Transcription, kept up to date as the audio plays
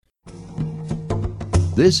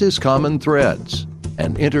This is Common Threads,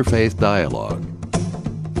 an interfaith dialogue.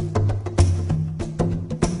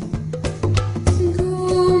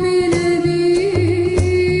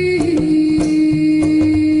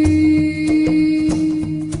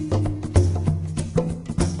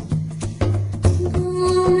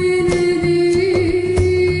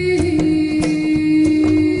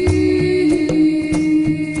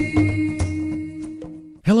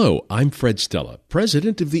 Hello, I'm Fred Stella,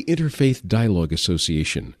 president of the Interfaith Dialogue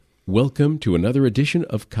Association. Welcome to another edition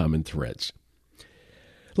of Common Threads.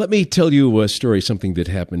 Let me tell you a story, something that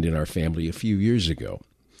happened in our family a few years ago.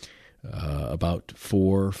 About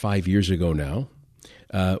 4 or 5 years ago now,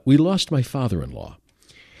 we lost my father-in-law.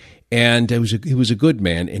 And he was a good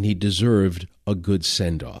man, and he deserved a good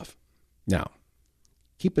send-off. Now,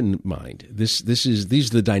 keep in mind, these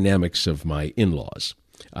are the dynamics of my in-laws.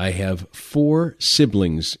 I have 3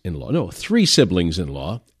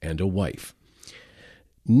 siblings-in-law and a wife.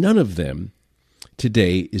 None of them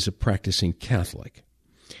today is a practicing Catholic.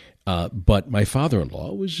 But my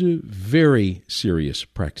father-in-law was a very serious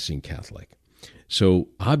practicing Catholic. So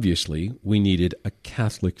obviously we needed a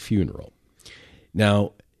Catholic funeral.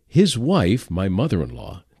 Now, his wife, my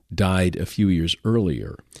mother-in-law, died a few years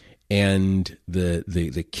earlier, and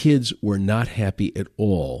the kids were not happy at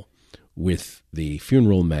all with the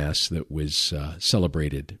funeral mass that was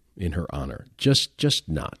celebrated in her honor. Just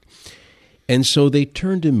not. And so they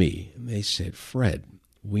turned to me and they said, "Fred,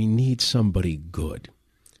 we need somebody good."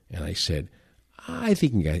 And I said, "I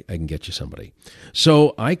think I can get you somebody."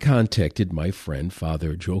 So I contacted my friend,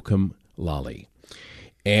 Father Joachim Lally,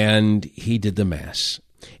 and he did the mass.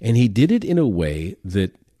 And he did it in a way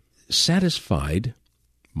that satisfied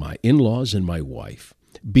my in-laws and my wife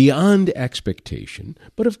beyond expectation.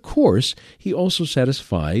 But of course, he also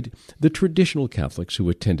satisfied the traditional Catholics who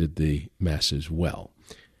attended the mass as well.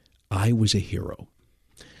 I was a hero.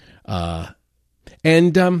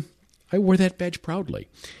 And I wore that badge proudly.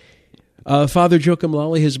 Father Joachim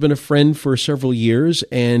Lally has been a friend for several years,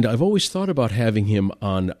 and I've always thought about having him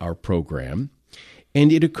on our program.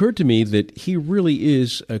 And it occurred to me that he really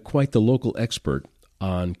is quite the local expert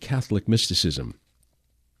on Catholic mysticism.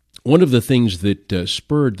 One of the things that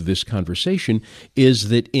spurred this conversation is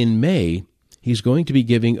that in May, he's going to be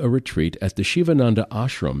giving a retreat at the Shivananda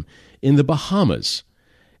Ashram in the Bahamas.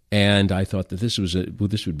 And I thought that this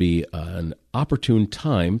would be an opportune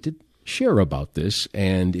time to share about this.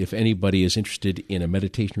 And if anybody is interested in a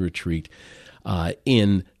meditation retreat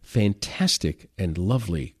in fantastic and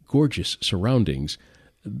lovely, gorgeous surroundings,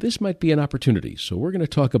 this might be an opportunity. So we're going to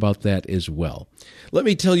talk about that as well. Let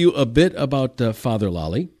me tell you a bit about Father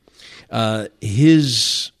Lally.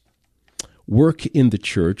 His work in the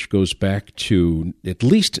church goes back to at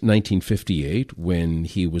least 1958, when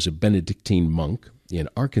he was a Benedictine monk in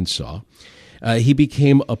Arkansas. He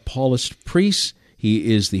became a Paulist priest.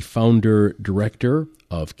 He is the founder-director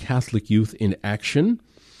of Catholic Youth in Action.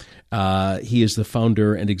 He is the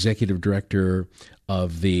founder and executive director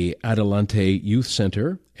of the Adelante Youth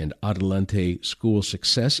Center and Adelante School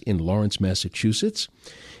Success in Lawrence, Massachusetts.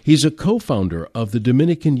 He's a co-founder of the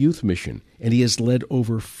Dominican Youth Mission, and he has led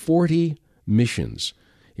over 40 missions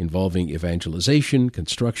involving evangelization,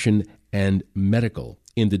 construction, and medical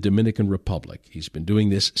in the Dominican Republic. He's been doing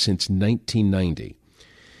this since 1990.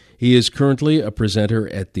 He is currently a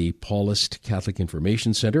presenter at the Paulist Catholic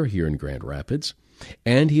Information Center here in Grand Rapids,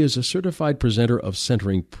 and he is a certified presenter of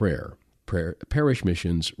Centering Prayer, parish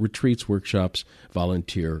missions, retreats, workshops,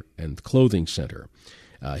 volunteer, and clothing center.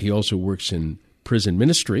 He also works in prison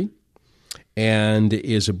ministry and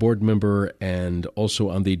is a board member and also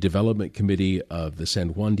on the development committee of the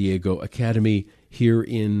San Juan Diego Academy here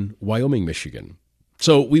in Wyoming, Michigan.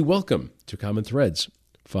 So we welcome to Common Threads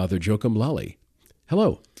Father Joachim Lally.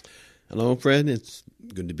 Hello. Hello, Fred. It's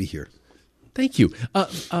good to be here. Thank you.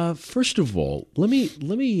 First of all, let me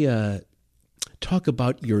talk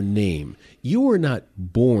about your name. You were not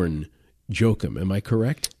born Joachim, am I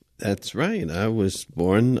correct? That's right. I was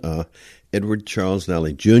born Edward Charles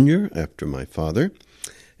Lally Jr. after my father,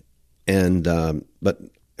 and but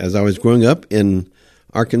as I was growing up in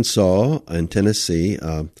Arkansas and Tennessee,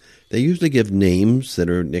 they usually give names that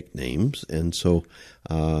are nicknames, and so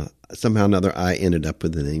somehow or another I ended up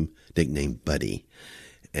with the nickname Buddy,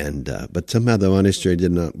 and but somehow the monastery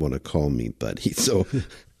did not want to call me Buddy, so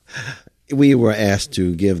we were asked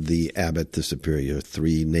to give the abbot, the superior,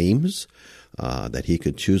 3 names that he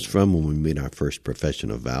could choose from when we made our first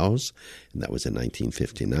profession of vows, and that was in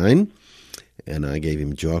 1959. And I gave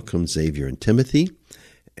him Joachim, Xavier, and Timothy,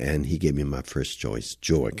 and he gave me my first choice,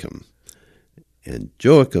 Joachim. And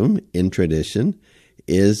Joachim, in tradition,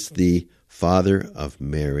 is the father of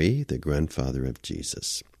Mary, the grandfather of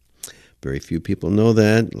Jesus. Very few people know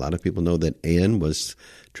that. A lot of people know that Anne was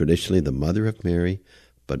traditionally the mother of Mary,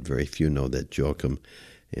 but very few know that Joachim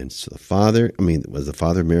was the father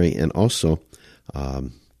of Mary, and also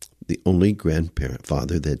the only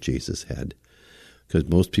grandfather that Jesus had. Because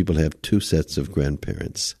most people have two sets of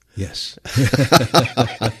grandparents. Yes.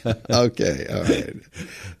 Okay, all right.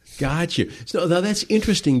 Gotcha. So now that's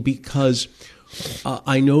interesting because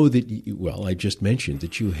I know that, I just mentioned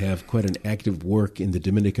that you have quite an active work in the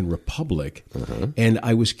Dominican Republic, and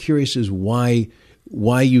I was curious as why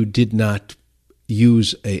you did not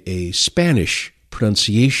use a Spanish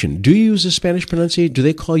pronunciation. Do you use a Spanish pronunciation? Do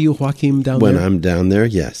they call you Joaquim down there? When I'm down there,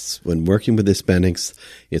 yes. When working with Hispanics,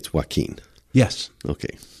 it's Joaquin. Yes.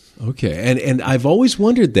 Okay. And I've always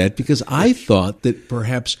wondered that because I thought that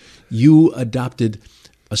perhaps you adopted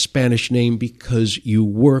a Spanish name because you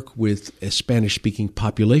work with a Spanish-speaking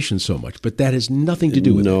population so much, but that has nothing to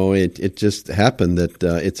do with it. No, it just happened that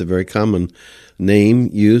it's a very common name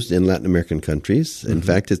used in Latin American countries. In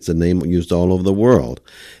fact, it's a name used all over the world,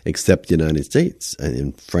 except the United States. And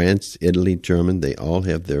in France, Italy, German, they all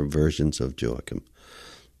have their versions of Joachim.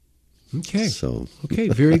 Okay,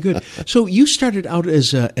 very good. So you started out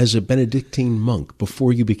as a Benedictine monk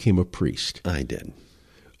before you became a priest. I did.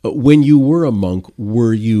 When you were a monk,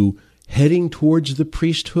 were you heading towards the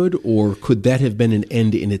priesthood, or could that have been an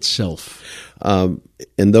end in itself?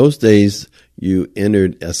 In those days, you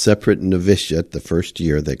entered a separate novitiate, the first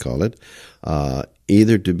year they call it,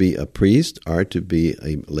 either to be a priest or to be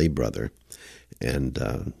a lay brother. And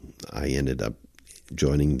I ended up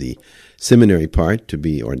joining the seminary part to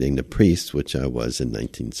be ordained a priest, which I was in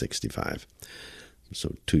 1965.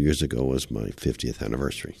 So 2 years ago was my 50th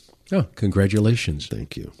anniversary. Oh, congratulations.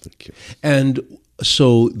 Thank you. And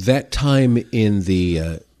so that time in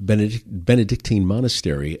the Benedictine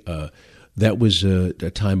monastery, that was a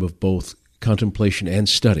time of both contemplation and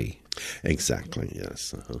study. Exactly,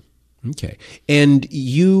 yes. Okay. And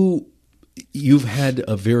you've had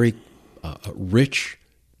a very rich,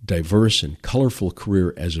 diverse, and colorful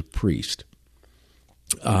career as a priest.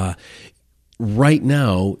 Right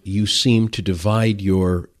now, you seem to divide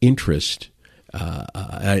your interest.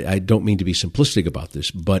 I don't mean to be simplistic about this,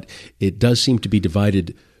 but it does seem to be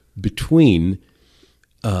divided between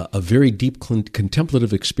a very deep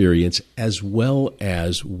contemplative experience as well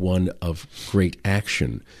as one of great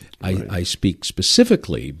action. Right. I speak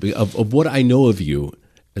specifically of what I know of you.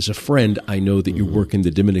 As a friend, I know that your work in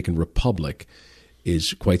the Dominican Republic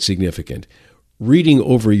is quite significant. Reading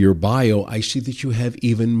over your bio, I see that you have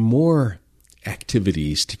even more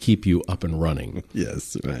activities to keep you up and running.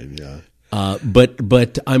 Yes, right, yeah.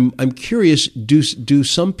 But I'm curious. Do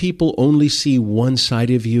some people only see one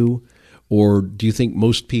side of you, or do you think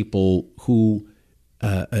most people who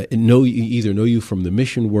know you from the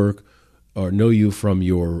mission work or know you from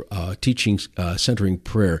your teaching centering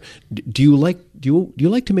prayer? Do you like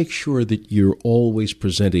to make sure that you're always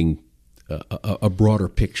presenting a broader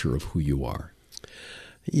picture of who you are?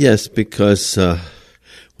 Yes, because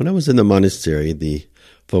when I was in the monastery, the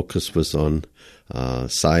focus was on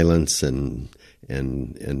silence and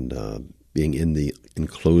being in the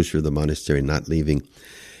enclosure of the monastery, not leaving.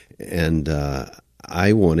 And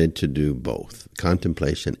I wanted to do both,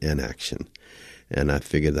 contemplation and action. And I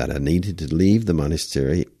figured that I needed to leave the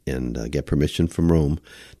monastery and get permission from Rome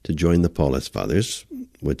to join the Paulist Fathers,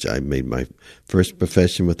 which I made my first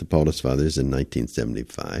profession with the Paulist Fathers in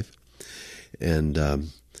 1975.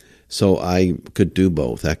 And so I could do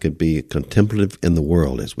both. I could be contemplative in the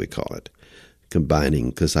world, as we call it, combining,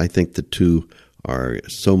 because I think the two are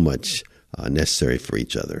so much necessary for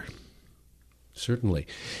each other. Certainly.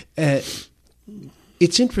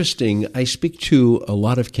 It's interesting. I speak to a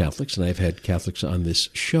lot of Catholics, and I've had Catholics on this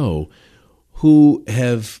show, who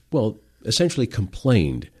have, essentially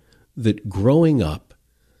complained that growing up,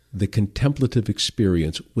 the contemplative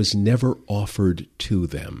experience was never offered to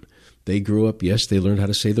them. They grew up, yes, they learned how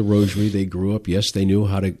to say the rosary. They grew up, yes, they knew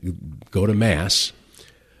how to go to Mass.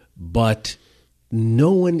 But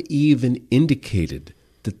no one even indicated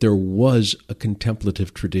that there was a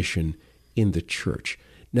contemplative tradition in the church.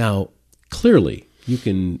 Now, clearly, you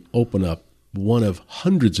can open up one of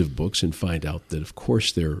hundreds of books and find out that, of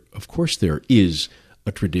course, there is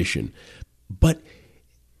a tradition. But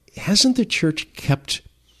hasn't the church kept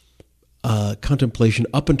contemplation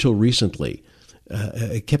up until recently?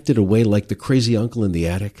 Kept it away like the crazy uncle in the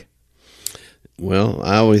attic? Well,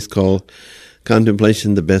 I always call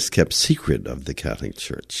contemplation the best kept secret of the Catholic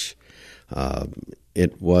Church.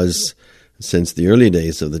 It was, since the early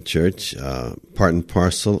days of the Church, part and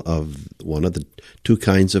parcel of one of the two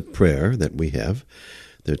kinds of prayer that we have.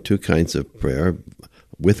 There are two kinds of prayer,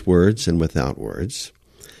 with words and without words.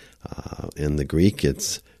 In the Greek,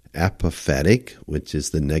 it's apophatic, which is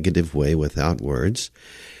the negative way without words.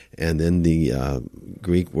 And then the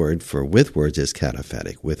Greek word for with words is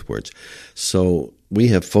kataphatic, with words. So we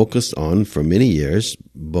have focused on, for many years,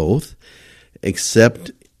 both,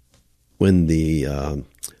 except when the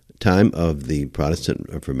time of the Protestant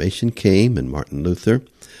Reformation came and Martin Luther,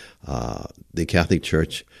 the Catholic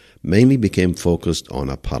Church mainly became focused on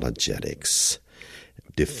apologetics,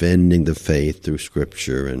 defending the faith through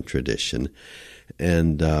Scripture and tradition.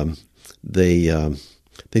 And they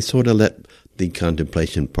sort of let the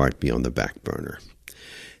contemplation part be on the back burner.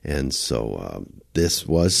 And so this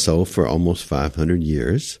was so for almost 500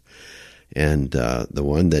 years. And the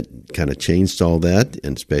one that kind of changed all that,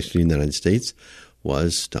 and especially in the United States,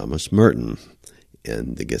 was Thomas Merton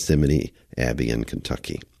in the Gethsemane Abbey in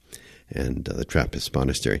Kentucky and the Trappist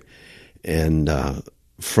Monastery. And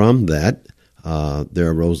from that,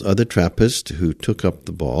 there arose other Trappists who took up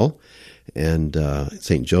the ball, and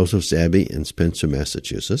St. Joseph's Abbey in Spencer,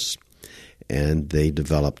 Massachusetts, and they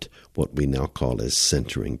developed what we now call as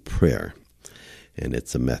centering prayer. And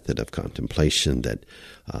it's a method of contemplation that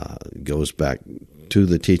goes back to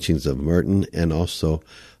the teachings of Merton and also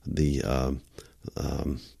the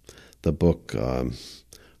book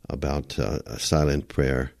about silent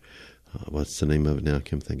prayer. What's the name of it now? I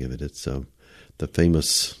can't think of it. It's the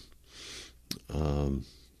famous,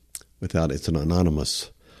 it's an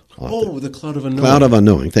anonymous author. Oh, The Cloud of Unknowing. Cloud of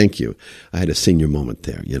Unknowing, thank you. I had a senior moment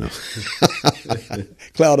there,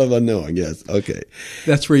 Cloud of Unknowing, yes, okay.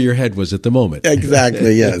 That's where your head was at the moment.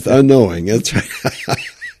 Exactly, yes, unknowing, that's right.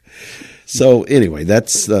 So anyway,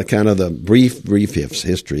 that's kind of the brief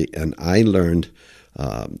history, and I learned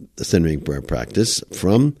the centering prayer practice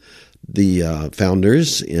from the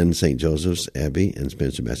founders in St. Joseph's Abbey in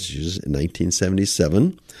Spencer, Massachusetts in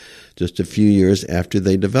 1977, just a few years after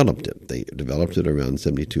they developed it. They developed it around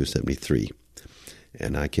 72, 73.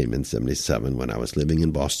 And I came in 77 when I was living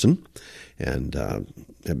in Boston and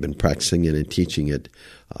have been practicing it and teaching it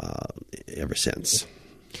ever since.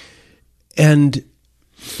 And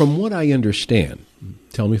from what I understand,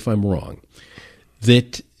 tell me if I'm wrong,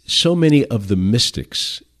 that so many of the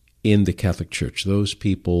mystics in the Catholic Church, those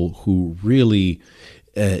people who really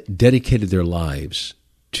dedicated their lives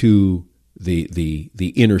to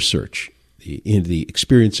the inner search, the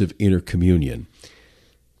experience of inner communion,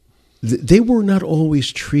 they were not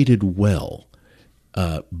always treated well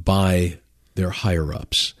by their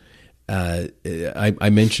higher-ups. I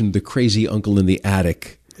mentioned the crazy uncle in the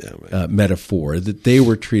attic metaphor, that they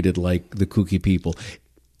were treated like the kooky people.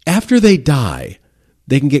 After they die,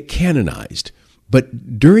 they can get canonized.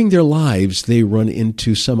 But during their lives, they run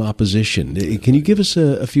into some opposition. Can you give us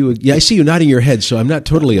a few? Yeah, I see you nodding your head, so I'm not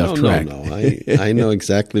totally off track. No. I know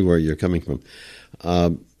exactly where you're coming from.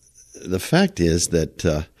 The fact is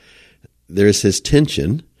that there's this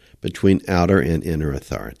tension between outer and inner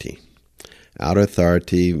authority. Outer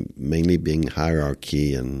authority mainly being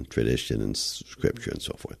hierarchy and tradition and Scripture and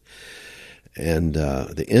so forth. And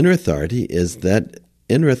the inner authority is that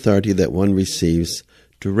inner authority that one receives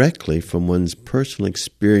directly from one's personal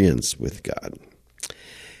experience with God.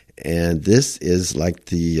 And this is like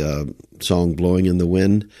the song Blowing in the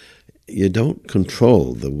Wind. You don't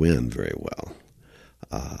control the wind very well.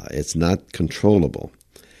 It's not controllable.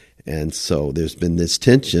 And so there's been this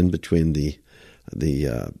tension between the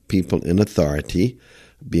people in authority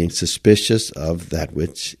being suspicious of that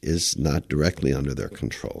which is not directly under their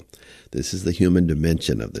control. This is the human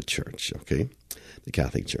dimension of the church, okay? The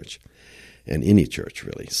Catholic Church. And any church,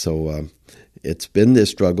 really. So it's been this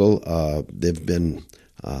struggle. There have been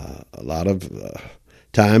a lot of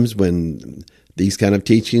times when these kind of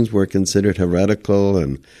teachings were considered heretical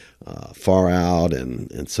and far out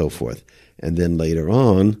and so forth. And then later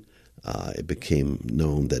on, it became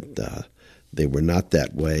known that they were not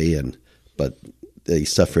that way, but they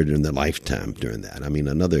suffered in their lifetime during that. I mean,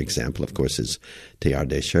 another example, of course, is Teilhard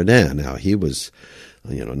de Chardin. Now, he was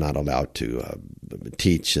not allowed to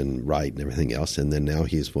teach and write and everything else. And then now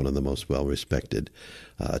he's one of the most well-respected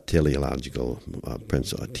teleological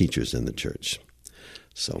teachers in the church.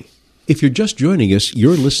 So, if you're just joining us,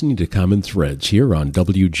 you're listening to Common Threads here on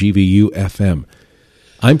WGVU-FM.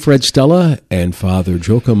 I'm Fred Stella, and Father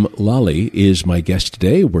Joachim Lally is my guest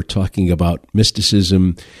today. We're talking about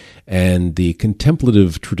mysticism and the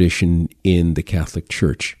contemplative tradition in the Catholic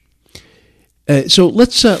Church. So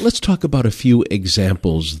let's talk about a few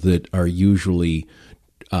examples that are usually,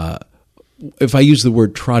 if I use the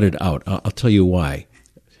word trotted out, I'll tell you why.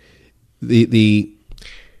 I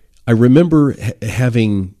remember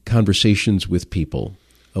having conversations with people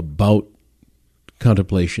about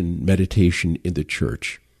contemplation, meditation in the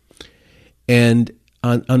church. And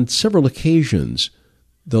on several occasions,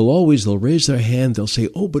 they'll raise their hand, they'll say,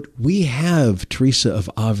 oh, but we have Teresa of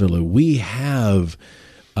Avila, we have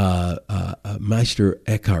Meister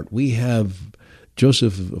Eckhart, we have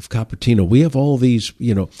Joseph of Cupertino, we have all these,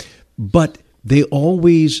 but they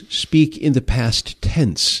always speak in the past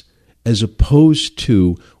tense, as opposed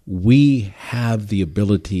to we have the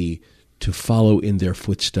ability to follow in their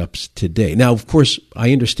footsteps today. Now, of course,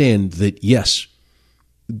 I understand that, yes,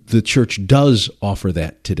 the church does offer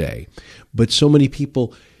that today, but so many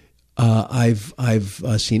people I've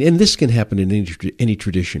seen, and this can happen in any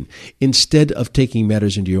tradition, instead of taking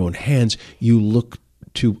matters into your own hands, you look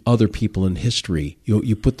to other people in history.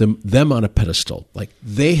 You put them on a pedestal, like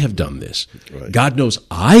they have done this. Right. God knows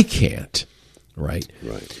I can't. Right.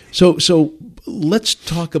 Right. So let's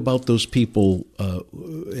talk about those people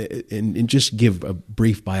and just give a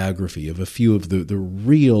brief biography of a few of the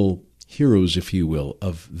real heroes, if you will,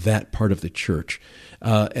 of that part of the church.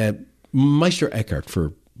 Meister Eckhart,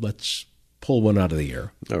 let's pull one out of the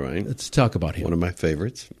air. All right. Let's talk about him. One of my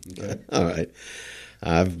favorites. All right.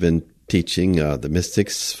 I've been teaching the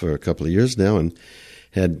mystics for a couple of years now and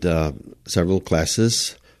had several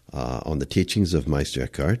classes on the teachings of Meister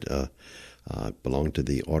Eckhart. Belonged to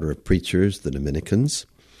the Order of Preachers, the Dominicans,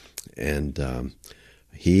 and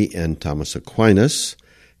he and Thomas Aquinas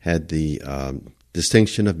had the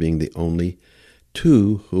distinction of being the only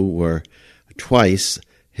two who were twice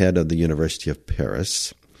head of the University of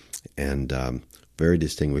Paris, and very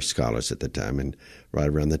distinguished scholars at the time, and right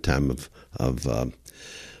around the time of the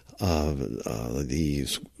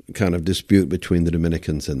kind of dispute between the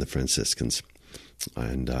Dominicans and the Franciscans,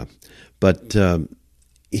 and but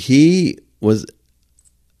he was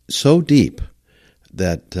so deep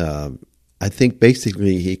that I think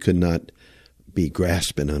basically he could not be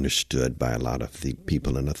grasped and understood by a lot of the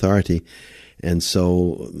people in authority. And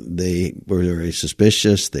so they were very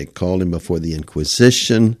suspicious. They called him before the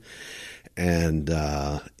Inquisition, and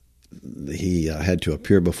he had to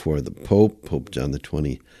appear before the Pope John the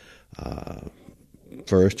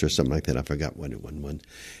 21st or something like that. I forgot when it won.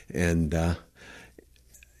 And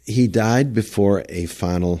he died before a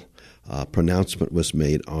final pronouncement was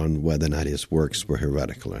made on whether or not his works were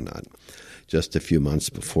heretical or not, just a few months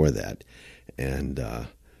before that. And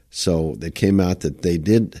so it came out that they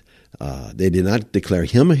did not declare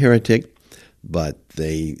him a heretic, but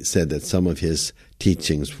they said that some of his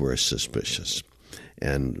teachings were suspicious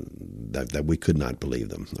and that we could not believe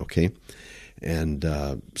them, okay? And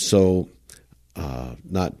so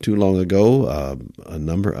not too long ago, a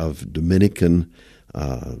number of Dominican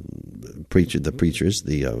preachers,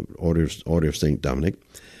 the Order of St. Dominic,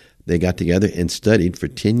 they got together and studied for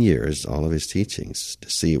 10 years all of his teachings to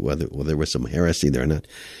see whether there was some heresy there or not.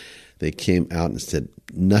 They came out and said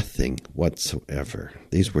nothing whatsoever.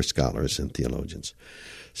 These were scholars and theologians.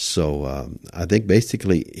 So I think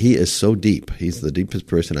basically he is so deep. He's the deepest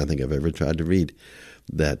person I think I've ever tried to read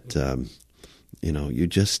that, you're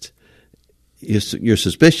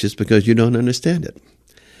suspicious because you don't understand it.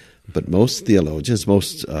 But most theologians,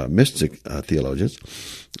 most mystic theologians,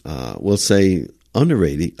 will say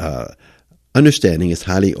understanding is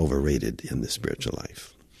highly overrated in the spiritual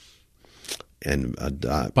life. And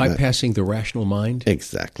bypassing the rational mind?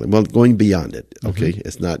 Exactly. Well, going beyond it, okay? Mm-hmm.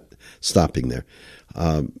 It's not stopping there.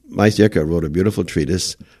 Meister Eckhart wrote a beautiful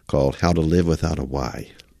treatise called How to Live Without a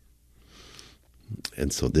Why.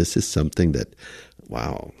 And so this is something that,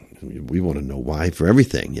 wow, we want to know why for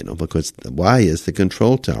everything, because the why is the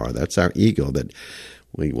control tower. That's our ego, that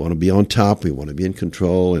we want to be on top, we want to be in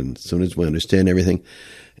control, and as soon as we understand everything,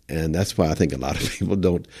 and that's why I think a lot of people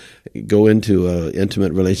don't go into an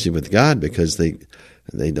intimate relationship with God, because they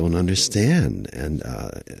don't understand, and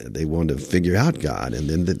they want to figure out God, and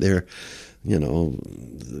then they're,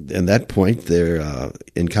 at that point they're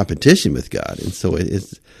in competition with God, and so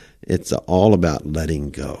it's all about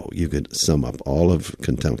letting go. You could sum up all of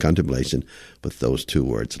contemplation with those two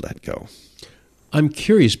words, let go. I'm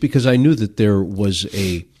curious because I knew that there was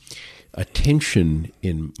a tension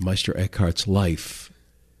in Meister Eckhart's life,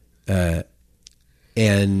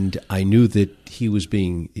 and I knew that he was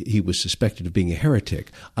suspected of being a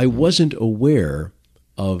heretic. I wasn't aware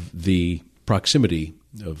of the proximity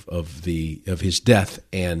of his death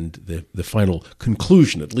and the final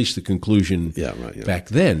conclusion, at least the conclusion back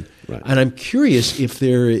then. Right. And I'm curious if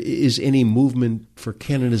there is any movement for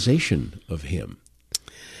canonization of him.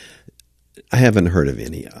 I haven't heard of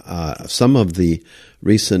any. Some of the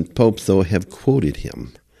recent popes, though, have quoted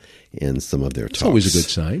him in some of their talks. It's always a good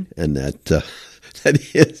sign. And that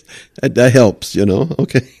that helps,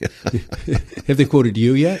 Okay. Have they quoted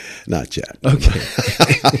you yet? Not yet. Okay.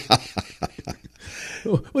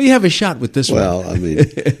 Well, you have a shot with this one. Well, I mean,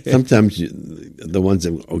 sometimes the ones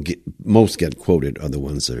that most get quoted are the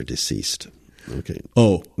ones that are deceased. Okay.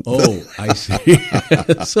 Oh, I see.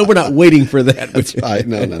 So we're not waiting for that. That's right.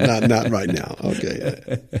 No, not right now.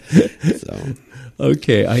 Okay. So.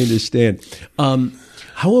 Okay, I understand.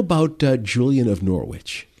 How about Julian of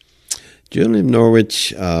Norwich? Julian of Norwich,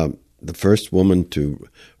 the first woman to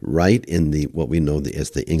write in what we know as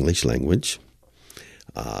the English language.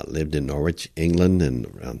 Lived in Norwich, England, in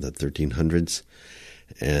around the 1300s.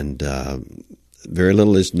 And very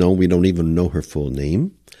little is known. We don't even know her full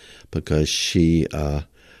name because she,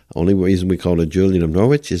 only reason we call her Julian of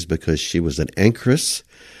Norwich is because she was an anchoress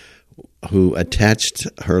who attached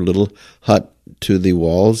her little hut to the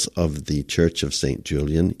walls of the Church of St.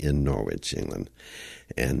 Julian in Norwich, England.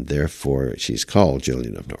 And therefore, she's called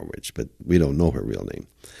Julian of Norwich, but we don't know her real name.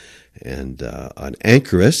 And an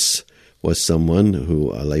anchoress was someone a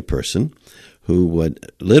layperson, who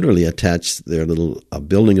would literally attach their little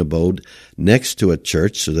building abode next to a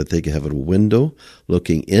church so that they could have a window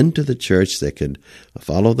looking into the church. They could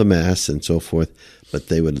follow the Mass and so forth, but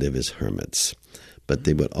they would live as hermits. But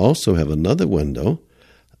they would also have another window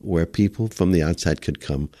where people from the outside could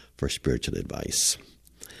come for spiritual advice.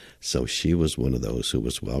 So she was one of those who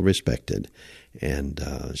was well respected, and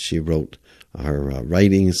she wrote her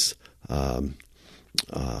writings.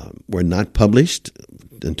 Were not published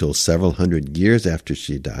until several hundred years after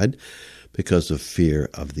she died because of fear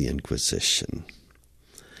of the Inquisition.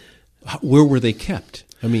 Where were they kept?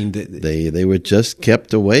 I mean, they were just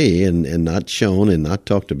kept away and not shown and not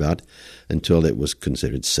talked about until it was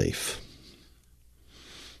considered safe.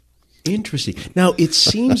 Interesting. Now, it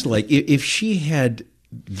seems like if she had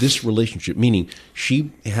this relationship, meaning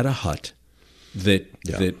she had a hut that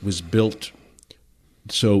was built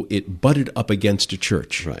so it butted up against a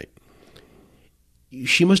church. Right.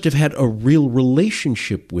 She must have had a real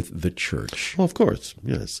relationship with the church. Well, of course,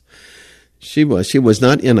 yes. She was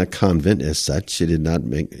not in a convent as such. She did not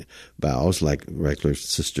make vows like regular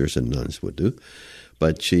sisters and nuns would do.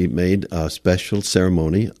 But she made a special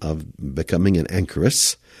ceremony of becoming an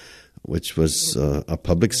anchoress, which was a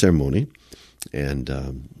public ceremony. And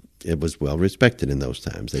it was well respected in those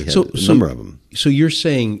times. They had a number of them. So you're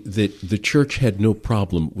saying that the church had no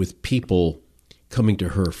problem with people coming to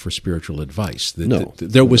her for spiritual advice?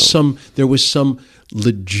 There was some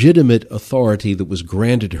legitimate authority that was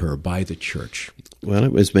granted her by the church. Well,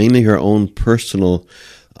 it was mainly her own personal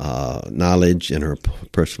knowledge and her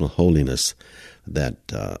personal holiness that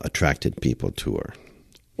attracted people to her.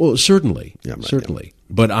 Well, certainly, Yeah, right, certainly. Yeah.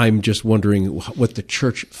 But I'm just wondering what the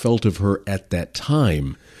church felt of her at that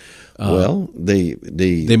time. Well, they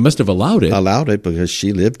must have allowed it. Allowed it because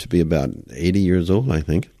she lived to be about 80 years old, I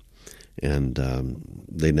think, and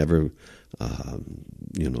they never,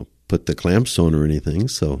 put the clamps on or anything.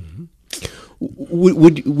 So,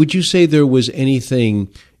 would you say there was anything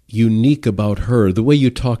unique about her? The way you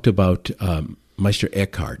talked about Meister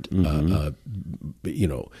Eckhart,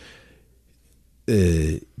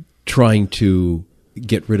 trying to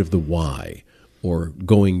get rid of the why, or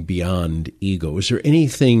going beyond ego. Is there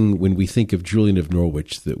anything when we think of Julian of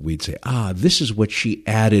Norwich that we'd say, this is what she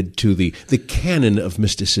added to the canon of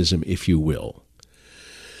mysticism, if you will?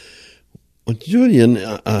 Well, Julian,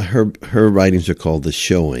 her writings are called the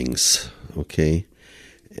Showings, okay?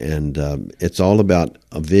 And it's all about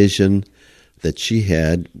a vision that she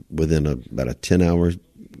had within about a 10-hour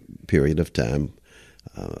period of time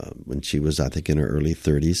when she was, I think, in her early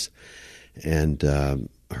 30s. And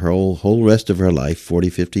her whole rest of her life, 40,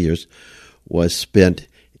 50 years, was spent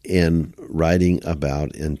in writing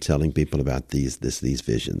about and telling people about these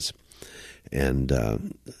visions. And a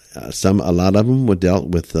lot of them were dealt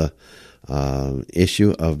with the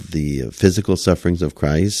issue of the physical sufferings of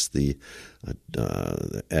Christ, the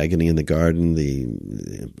agony in the garden, the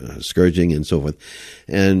scourging and so forth,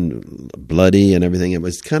 and bloody and everything. It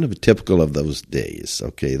was kind of typical of those days.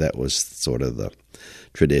 Okay, that was sort of the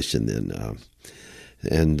tradition then.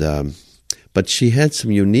 But she had some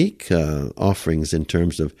unique offerings in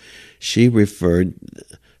terms of she referred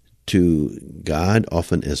to God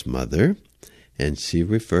often as mother, and she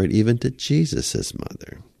referred even to Jesus as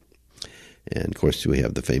mother. And, of course, we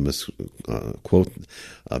have the famous quote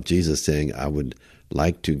of Jesus saying, I would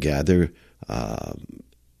like to gather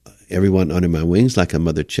everyone under my wings like a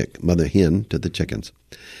mother hen to the chickens.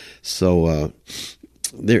 So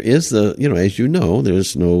there is as you know,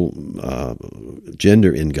 there's no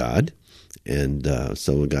gender in God. And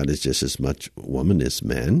so God is just as much woman as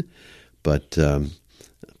man. But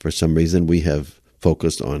for some reason we have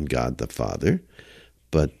focused on God the Father.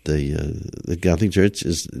 But the Catholic Church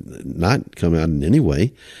is not come out in any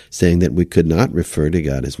way saying that we could not refer to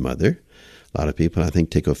God as Mother. A lot of people, I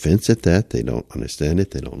think, take offense at that. They don't understand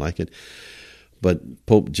it. They don't like it. But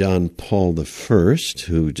Pope John Paul I,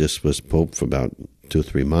 who just was Pope for about 2 or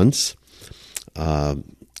 3 months,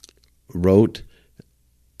 wrote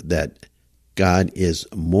that God is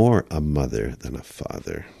more a mother than a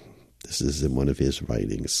father. This is in one of his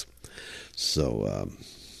writings. So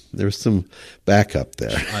there's some backup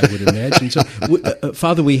there. I would imagine so.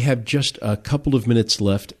 Father, we have just a couple of minutes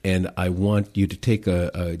left, and I want you to take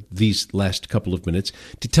these last couple of minutes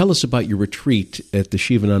to tell us about your retreat at the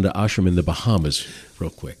Shivananda Ashram in the Bahamas, real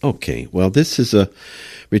quick. Okay. Well, this is a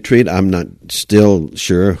retreat. I'm not still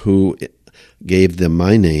sure who gave them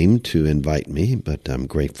my name to invite me, but I'm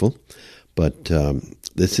grateful. But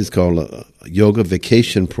this is called a Yoga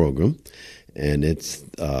Vacation Program, and it's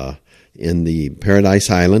in the Paradise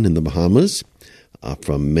Island in the Bahamas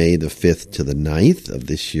from May the 5th to the 9th of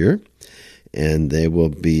this year. And there will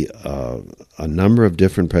be a number of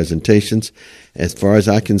different presentations. As far as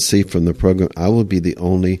I can see from the program, I will be the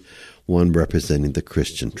only one representing the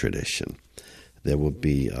Christian tradition. There will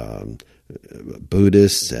be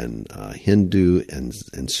Buddhists and Hindu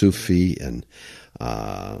and Sufi and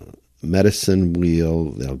medicine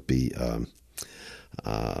wheel. There'll be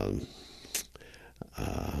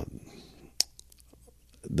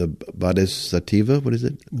the Bodhisattva, what is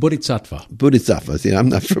it? Bodhisattva. Bodhisattva. See, I'm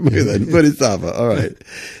not familiar with that. Bodhisattva. All right.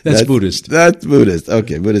 That's Buddhist. That's Buddhist.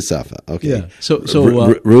 Okay, Bodhisattva. Okay. Yeah. So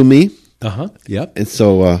Rumi. Yep. And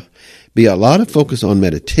so be a lot of focus on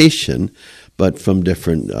meditation, but from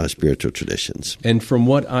different spiritual traditions. And from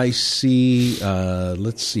what I see,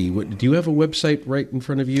 let's see. Do you have a website right in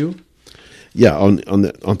front of you? Yeah.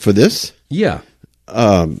 On for this. Yeah.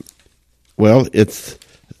 Well, it's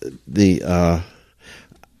the.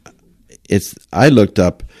 I looked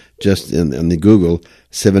up just in the Google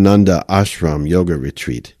Shivananda Ashram Yoga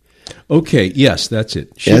Retreat. Okay, yes, that's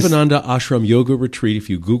it. Shivananda Ashram Yoga Retreat. If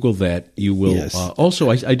you Google that, you will. Yes. Also,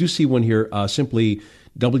 I do see one here, simply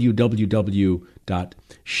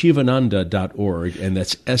www.shivananda.org, and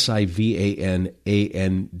that's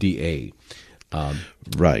SIVANANDA.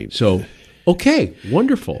 Right. So, okay,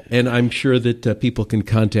 wonderful. And I'm sure that people can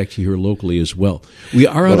contact you here locally as well. We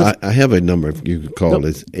are I have a number you can call.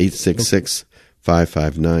 It's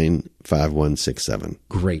 866-559-5167.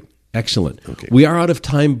 Great. Excellent. Okay. We are out of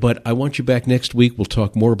time, but I want you back next week. We'll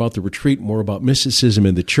talk more about the retreat, more about mysticism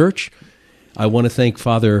in the church. I want to thank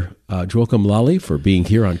Father Joachim Lally for being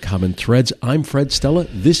here on Common Threads. I'm Fred Stella.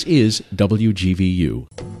 This is WGVU.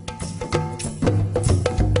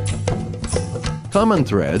 Common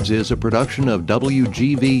Threads is a production of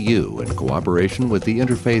WGVU in cooperation with the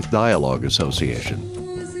Interfaith Dialogue Association.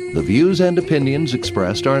 The views and opinions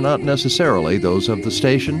expressed are not necessarily those of the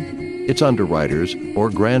station, its underwriters, or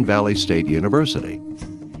Grand Valley State University.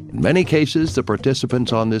 In many cases, the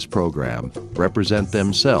participants on this program represent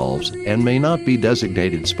themselves and may not be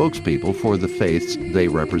designated spokespeople for the faiths they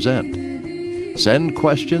represent. Send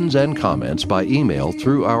questions and comments by email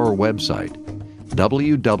through our website,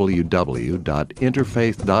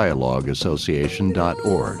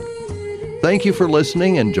 www.interfaithdialogueassociation.org. Thank you for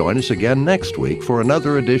listening, and join us again next week for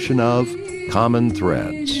another edition of Common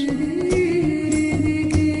Threads.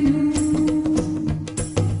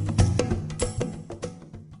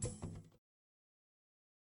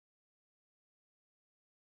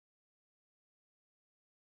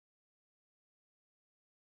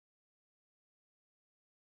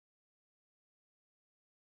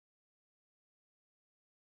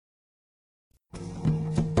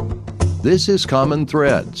 This is Common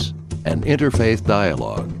Threads, an interfaith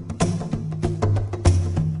dialogue.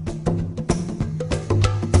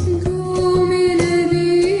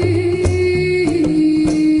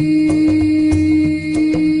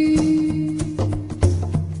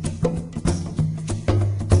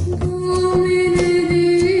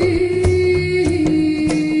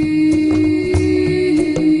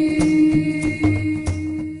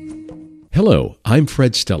 Hello, I'm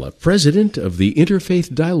Fred Stella, President of the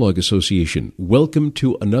Interfaith Dialogue Association. Welcome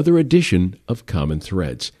to another edition of Common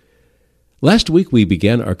Threads. Last week we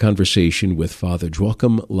began our conversation with Father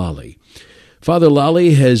Joachim Lally. Father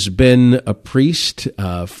Lally has been a priest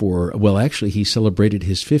he celebrated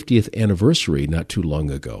his 50th anniversary not too long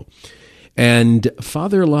ago. And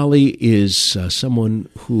Father Lally is someone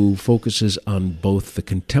who focuses on both the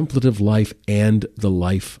contemplative life and the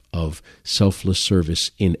life of selfless service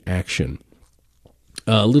in action.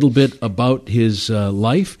 A little bit about his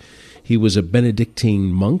life. He was a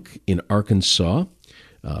Benedictine monk in Arkansas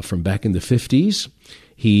from back in the 50s.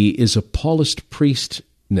 He is a Paulist priest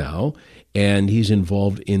now, and he's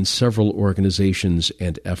involved in several organizations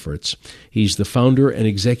and efforts. He's the founder and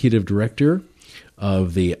executive director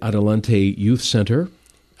of the Adelante Youth Center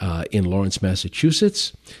in Lawrence,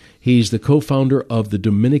 Massachusetts. He's the co-founder of the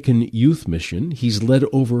Dominican Youth Mission. He's led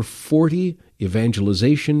over 40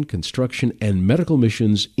 evangelization, construction, and medical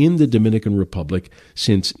missions in the Dominican Republic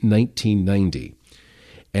since 1990.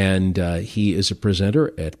 And he is a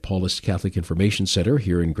presenter at Paulist Catholic Information Center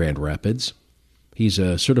here in Grand Rapids. He's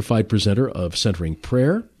a certified presenter of Centering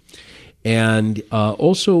Prayer, and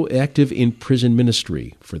also active in prison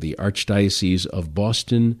ministry for the Archdiocese of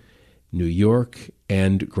Boston, New York,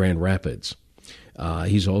 and Grand Rapids.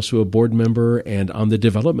 He's also a board member and on the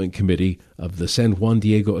development committee of the San Juan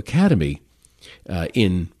Diego Academy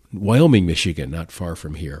in Wyoming, Michigan, not far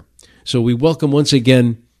from here. So we welcome once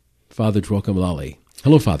again Father Joachim Lally.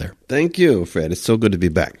 Hello, Father. Thank you, Fred. It's so good to be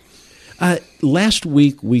back. Last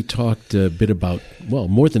week we talked a bit about, well,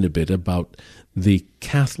 more than a bit, about the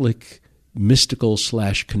Catholic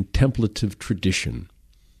mystical/contemplative tradition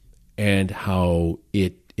and how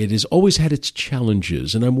it has always had its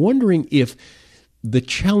challenges. And I'm wondering if the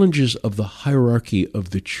challenges of the hierarchy of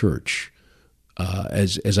the Church,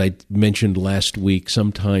 as I mentioned last week,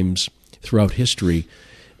 sometimes throughout history,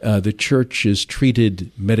 the Church has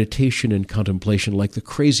treated meditation and contemplation like the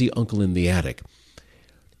crazy uncle in the attic.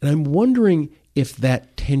 And I'm wondering if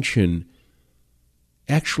that tension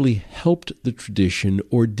actually helped the tradition,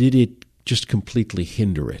 or did it just completely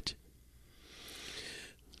hinder it?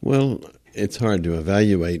 Well, it's hard to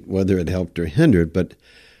evaluate whether it helped or hindered, but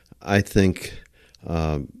I think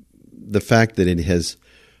the fact that it has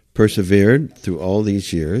persevered through all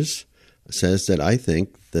these years says that I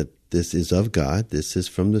think that this is of God, this is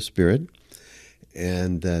from the Spirit,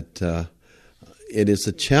 and that it is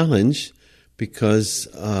a challenge because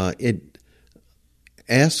it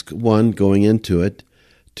asks one going into it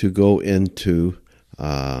to go into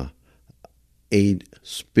a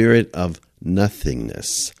spirit of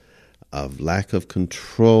nothingness, of lack of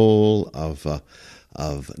control, of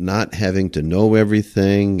not having to know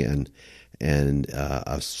everything, and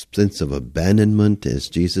a sense of abandonment as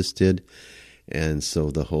Jesus did. And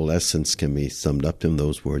so the whole essence can be summed up in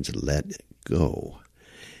those words, let go.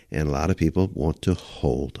 And a lot of people want to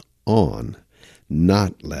hold on,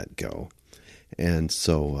 not let go. And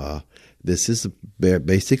so this is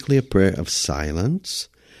basically a prayer of silence,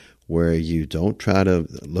 where you don't try to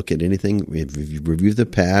look at anything, review the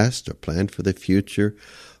past or plan for the future,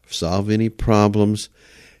 solve any problems.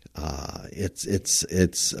 It's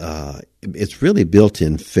really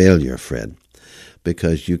built-in failure, Fred,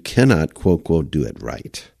 because you cannot, quote, quote, do it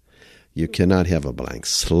right. You cannot have a blank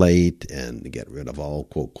slate and get rid of all,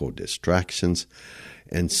 quote, quote, distractions.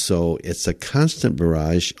 And so it's a constant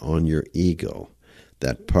barrage on your ego,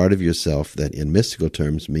 that part of yourself that in mystical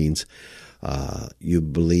terms means you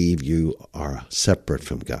believe you are separate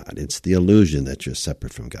from God. It's the illusion that you're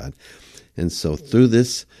separate from God. And so through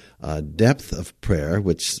this depth of prayer,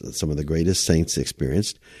 which some of the greatest saints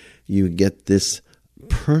experienced, you get this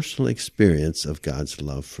personal experience of God's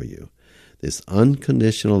love for you, this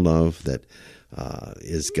unconditional love that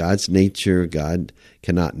is God's nature. God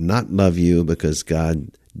cannot not love you because God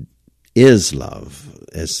is love,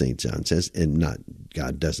 as St. John says, and not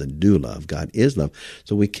God doesn't do love. God is love.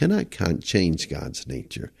 So we cannot change God's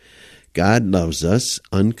nature. God loves us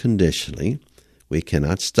unconditionally. We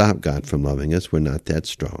cannot stop God from loving us. We're not that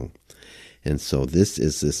strong. And so this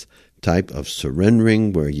is this type of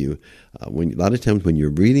surrendering where you, a lot of times when you're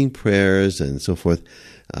reading prayers and so forth,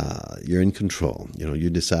 you're in control. You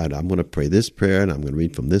decide, I'm going to pray this prayer and I'm going to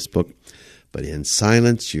read from this book. But in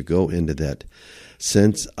silence, you go into that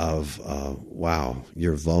sense of, wow,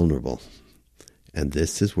 you're vulnerable. And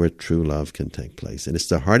this is where true love can take place. And it's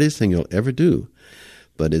the hardest thing you'll ever do,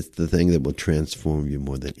 but it's the thing that will transform you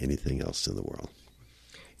more than anything else in the world.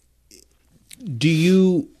 Do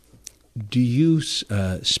you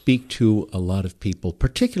speak to a lot of people,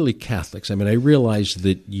 particularly Catholics? I mean, I realize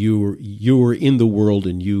that you're in the world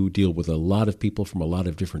and you deal with a lot of people from a lot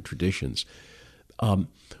of different traditions.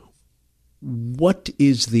 What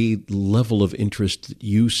is the level of interest that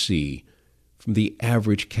you see from the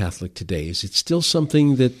average Catholic today? Is it still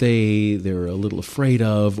something that they're a little afraid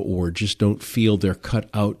of, or just don't feel they're cut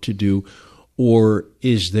out to do? Or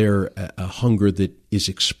is there a hunger that is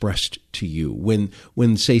expressed to you when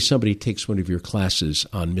say, somebody takes one of your classes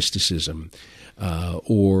on mysticism,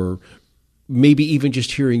 or maybe even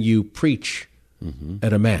just hearing you preach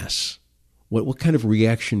at a Mass? What kind of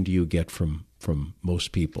reaction do you get from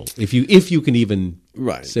most people, if you can even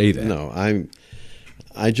say that? No,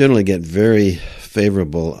 I generally get very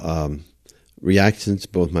favorable reactions to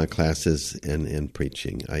both my classes and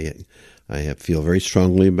preaching. I feel very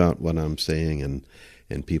strongly about what I'm saying,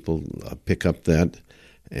 and people pick up that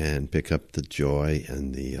and pick up the joy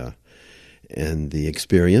and the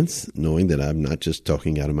experience, knowing that I'm not just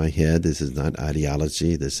talking out of my head. This is not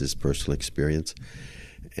ideology. This is personal experience.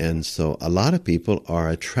 And so a lot of people are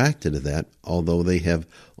attracted to that, although they have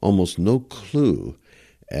almost no clue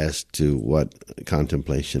as to what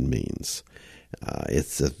contemplation means.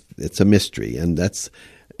 It's a mystery, and that's,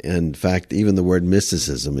 in fact, even the word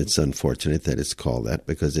mysticism, it's unfortunate that it's called that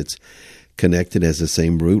because it's connected as the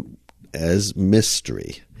same root as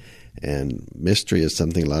mystery. And mystery is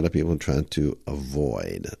something a lot of people try to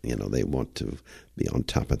avoid. They want to be on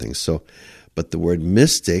top of things. So, but the word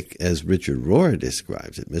mystic, as Richard Rohr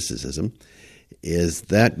describes it, mysticism, is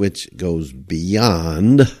that which goes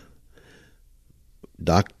beyond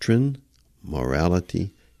doctrine,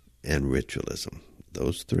 morality, and ritualism.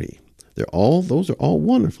 Those three. Those are all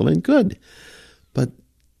wonderful and good, but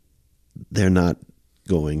they're not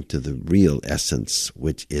going to the real essence,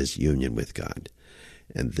 which is union with God.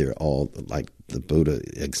 And they're all, like the Buddha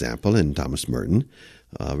example and Thomas Merton,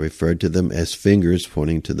 referred to them as fingers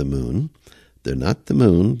pointing to the moon. They're not the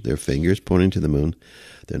moon. They're fingers pointing to the moon.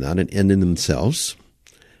 They're not an end in themselves.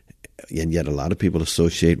 And yet a lot of people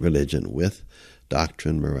associate religion with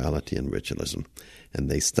doctrine, morality, and ritualism.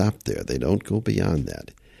 And they stop there. They don't go beyond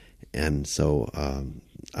that. And so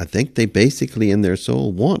I think they basically in their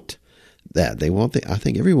soul want that. I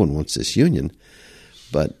think everyone wants this union,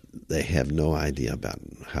 but they have no idea about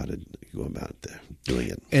how to go about doing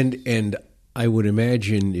it. And I would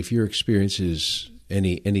imagine if your experience is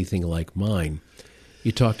anything like mine,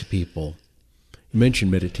 you talk to people, you mention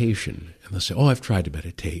meditation, and they'll say, "Oh, I've tried to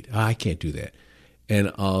meditate. I can't do that."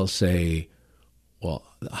 And I'll say, "Well,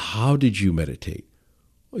 how did you meditate?"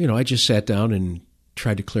 "Well, I just sat down and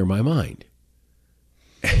tried to clear my mind."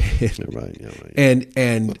 Right.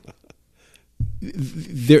 And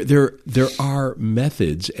there are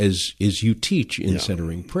methods, as you teach in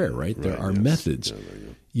centering prayer, right? There are methods.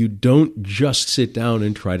 You don't just sit down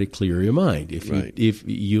and try to clear your mind. If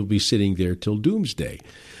you'll be sitting there till doomsday.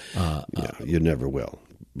 You never will,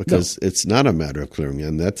 because it's not a matter of clearing,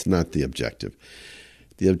 and that's not the objective.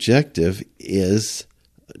 The objective is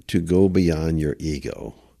to go beyond your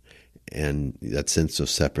ego and that sense of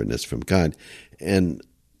separateness from God. And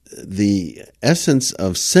the essence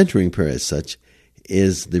of centering prayer as such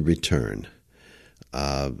is the return.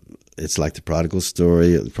 It's like the prodigal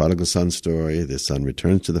story, the prodigal son story. The son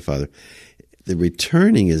returns to the father. The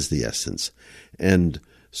returning is the essence. And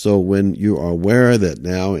so when you are aware that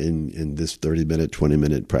now in this 30-minute,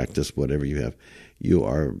 20-minute practice, whatever you have, you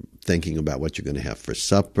are thinking about what you're going to have for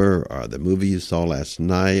supper, or the movie you saw last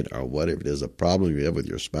night, or whatever it is, a problem you have with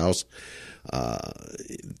your spouse,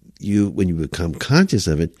 when you become conscious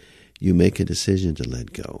of it, you make a decision to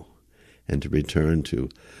let go and to return to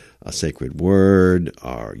a sacred word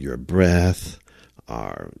or your breath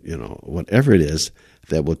or, whatever it is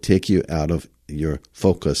that will take you out of your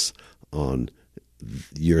focus on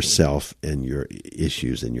yourself and your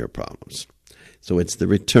issues and your problems. So it's the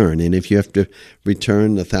return. And if you have to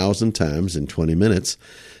return 1,000 times in 20 minutes,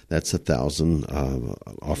 that's 1,000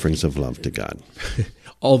 offerings of love to God.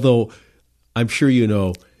 Although I'm sure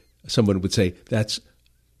someone would say that's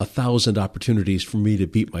 1,000 opportunities for me to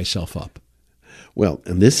beat myself up. Well,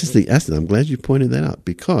 and this is the essence. I'm glad you pointed that out,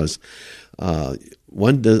 because a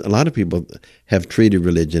lot of people have treated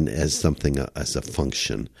religion as something, as a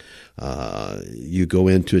function. You go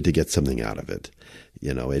into it to get something out of it.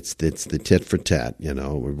 It's the tit for tat,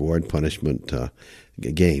 reward punishment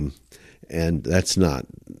game, and that's not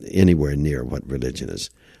anywhere near what religion is.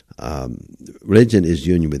 Religion is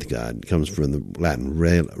union with God. It comes from the Latin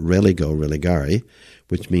religo, religare,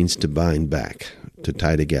 which means to bind back, to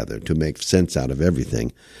tie together, to make sense out of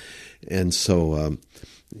everything. And so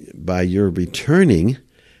by your returning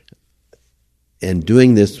and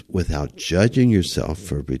doing this without judging yourself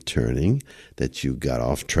for returning, that you got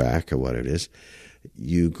off track or what it is,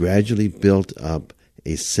 you gradually built up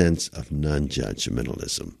a sense of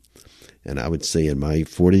non-judgmentalism. And I would say in my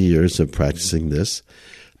 40 years of practicing this,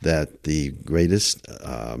 that the greatest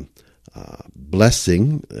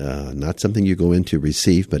blessing, not something you go in to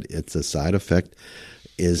receive, but it's a side effect,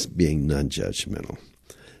 is being non-judgmental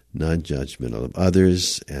of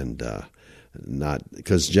others, and not,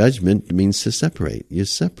 because judgment means to separate. You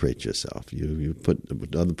separate yourself. You put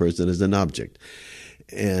the other person as an object,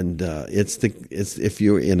 and if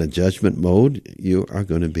you're in a judgment mode, you are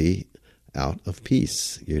going to be out of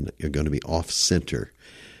peace. You're going to be off center,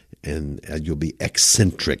 and you'll be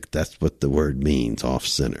eccentric. That's what the word means, off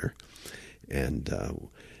center. And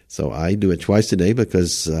So I do it twice a day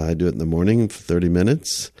because I do it in the morning for 30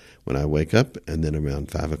 minutes when I wake up, and then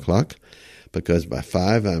around 5 o'clock, because by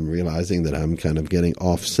 5 I'm realizing that I'm kind of getting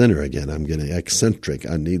off center again. I'm getting eccentric.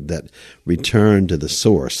 I need that return to the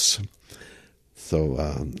source. So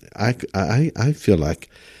I feel like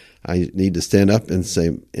I need to stand up and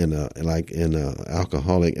say in a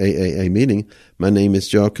alcoholic AAA meeting, my name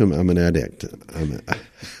is Joachim. I'm an addict.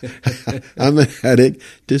 I'm an addict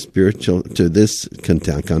to this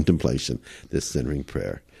contemplation, this centering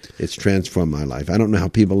prayer. It's transformed my life. I don't know how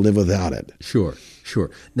people live without it. Sure.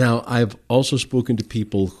 Now, I've also spoken to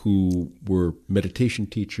people who were meditation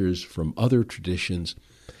teachers from other traditions,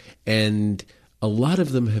 and a lot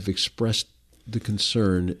of them have expressed the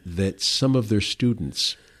concern that some of their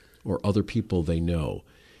students or other people they know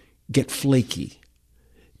get flaky.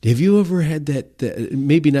 Have you ever had that,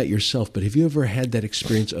 maybe not yourself, but have you ever had that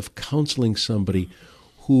experience of counseling somebody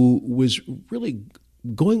who was really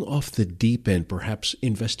going off the deep end, perhaps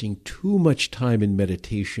investing too much time in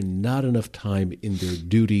meditation, not enough time in their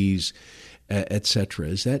duties, etc.?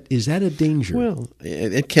 Is that a danger? Well,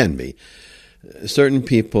 it can be. Certain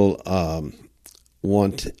people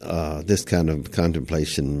want this kind of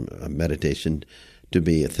contemplation, meditation, to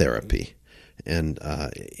be a therapy. And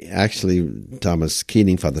actually,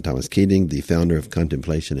 Father Thomas Keating, the founder of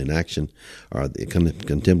Contemplation in Action, or the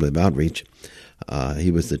Contemplative Outreach,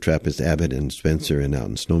 he was the Trappist abbot in Spencer and out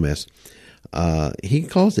in Snowmass. He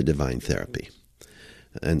calls it divine therapy,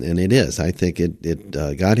 and it is. I think it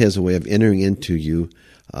God has a way of entering into you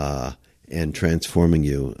and transforming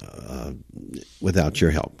you without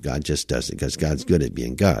your help. God just does it because God's good at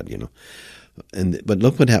being God, you know. But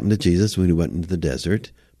look what happened to Jesus when he went into the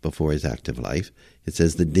desert before his active life. It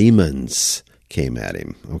says the demons came at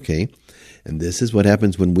him, okay? And this is what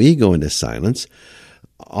happens when we go into silence.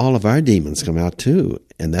 All of our demons come out too.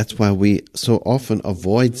 And that's why we so often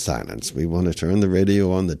avoid silence. We want to turn the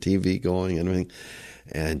radio on, the TV going, and everything,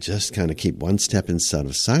 and just kind of keep one step inside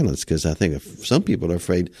of silence, because I think if some people are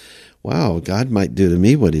afraid, wow, God might do to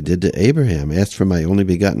me what he did to Abraham, asked for my only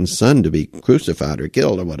begotten son to be crucified or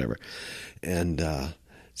killed or whatever. And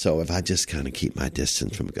so if I just kind of keep my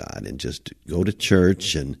distance from God and just go to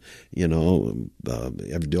church and,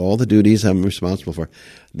 do all the duties I'm responsible for,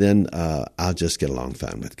 then I'll just get along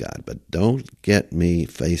fine with God. But don't get me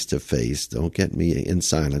face to face. Don't get me in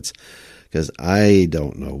silence, because I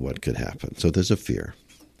don't know what could happen. So there's a fear.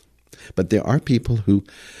 But there are people who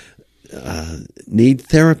need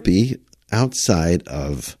therapy outside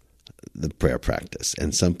of the prayer practice,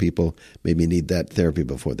 and some people maybe need that therapy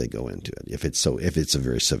before they go into it, if it's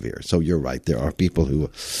very severe. So you're right, there are people who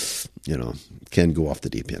can go off the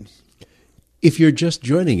deep end. If you're just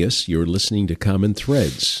joining us, you're listening to Common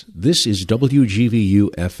Threads. This is WGVU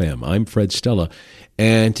FM. I'm Fred Stella,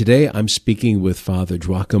 and today I'm speaking with Father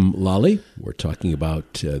Joachim Lally. We're talking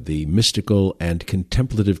about the mystical and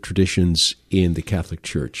contemplative traditions in the Catholic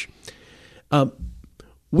Church.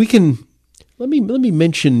 Let me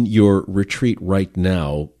mention your retreat right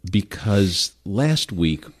now, because last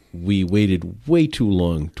week we waited way too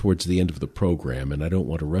long towards the end of the program, and I don't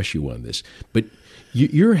want to rush you on this. But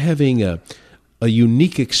you're having a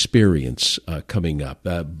unique experience coming up,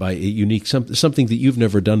 by a unique something that you've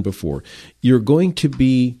never done before. You're going to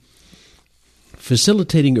be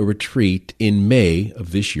facilitating a retreat in May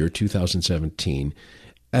of this year, 2017,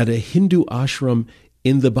 at a Hindu ashram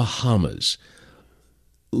in the Bahamas.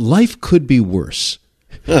 Life could be worse.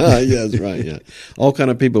 Yes, right. Yeah, all kind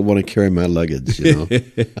of people want to carry my luggage.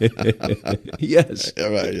 Yes.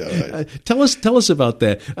 Right. Tell us about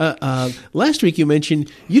that. Last week you mentioned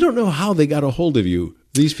you don't know how they got a hold of you.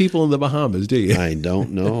 These people in the Bahamas, do you? I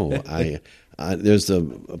don't know. There's a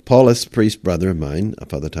Paulist priest brother of mine,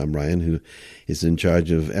 Father Tom Ryan, who is in charge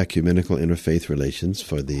of ecumenical interfaith relations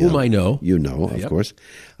for the. Whom I know. You know, of course.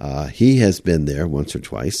 He has been there once or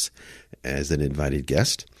twice as an invited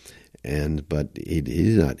guest, but he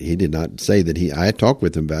did not say that I talked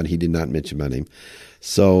with him about it. He did not mention my name,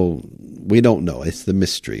 so we don't know. It's the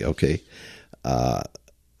mystery, okay?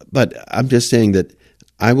 But I'm just saying that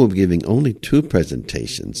I will be giving only 2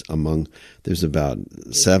 presentations there's about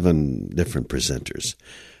 7 different presenters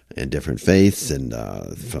and different faiths, and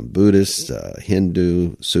from Buddhist,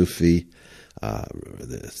 Hindu, Sufi,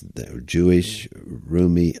 Jewish,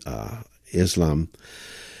 Rumi, Islam.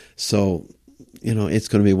 So, it's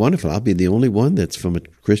going to be wonderful. I'll be the only one that's from a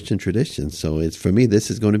Christian tradition. So for me,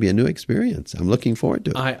 this is going to be a new experience. I'm looking forward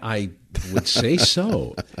to it. I would say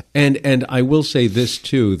so. And I will say this,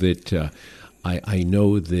 too, that I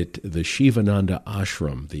know that the Shivananda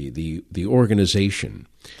Ashram, the organization,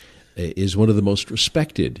 is one of the most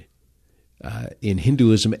respected in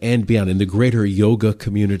Hinduism and beyond, in the greater yoga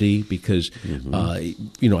community, because, I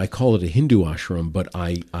call it a Hindu ashram, but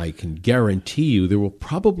I can guarantee you there will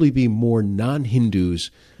probably be more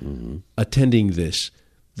non-Hindus attending this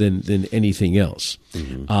than anything else.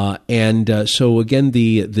 So again,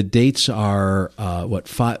 the dates are,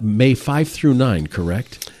 May 5 through 9,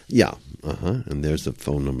 correct? Yeah. And there's the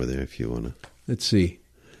phone number there if you want to. Let's see.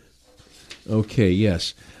 Okay,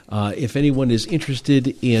 yes. If anyone is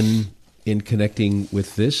interested in connecting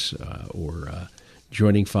with this or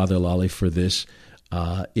joining Father Lally for this,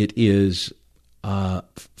 it is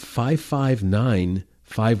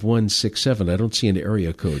 559-5167. I don't see an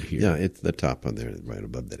area code here. Yeah, it's the top on there, right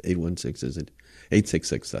above that. 816, is it?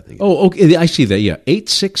 866, I think. Oh, okay. I see that, yeah.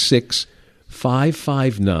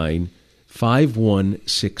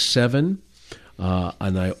 866-559-5167.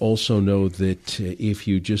 And I also know that if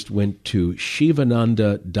you just went to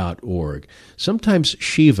shivananda.org, sometimes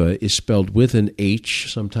Shiva is spelled with an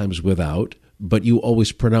H, sometimes without, but you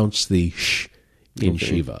always pronounce the sh in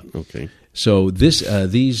Shiva. Okay. So these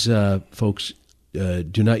folks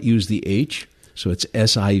do not use the H, so it's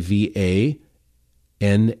SIVANANDA,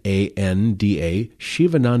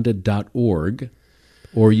 shivananda.org,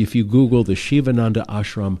 or if you Google the Shivananda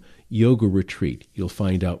Ashram Yoga Retreat, you'll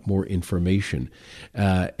find out more information.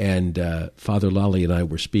 And Father Lally and I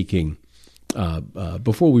were speaking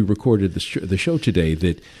before we recorded the show today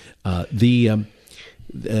that the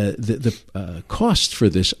costs for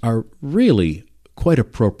this are really quite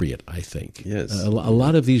appropriate, I think. Yes. A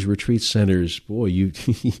lot of these retreat centers, boy, you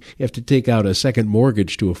have to take out a second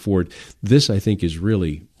mortgage to afford. This, I think, is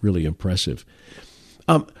really, really impressive.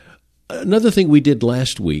 Another thing we did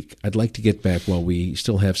last week, I'd like to get back while we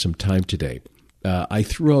still have some time today. I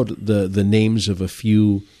threw out the names of a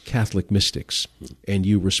few Catholic mystics, and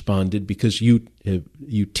you responded because you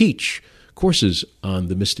teach courses on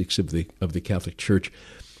the mystics of the Catholic Church.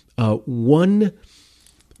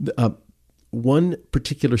 One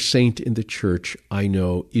particular saint in the Church I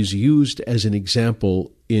know is used as an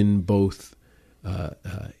example in both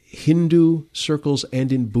Hindu circles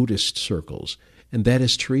and in Buddhist circles, and that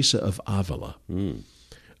is Teresa of Avila.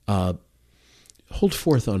 Hold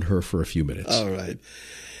forth on her for a few minutes. All right.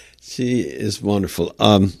 She is wonderful.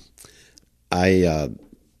 I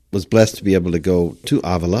was blessed to be able to go to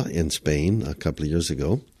Avila in Spain a couple of years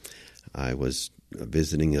ago. I was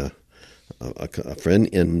visiting a friend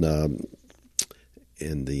in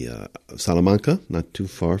the Salamanca, not too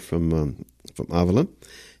far from Avila,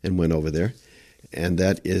 and went over there. And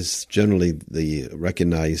that is generally the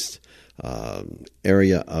recognized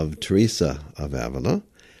area of Teresa of Avila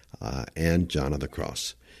and John of the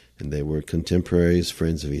Cross. And they were contemporaries,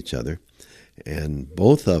 friends of each other. And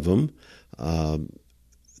both of them, what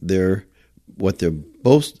they're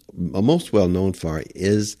most well known for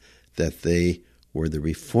is that they were the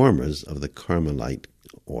reformers of the Carmelite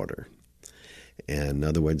order. And in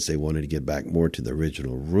other words, they wanted to get back more to the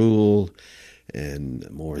original rule and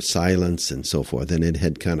more silence and so forth. And it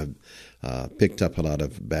had kind of picked up a lot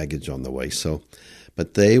of baggage on the way.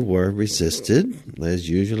 But they were resisted, as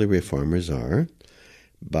usually reformers are,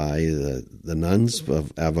 by the nuns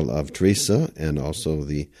of Avila, of Teresa, and also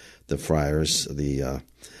the friars, the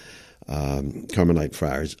Carmelite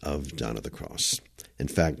friars of John of the Cross. In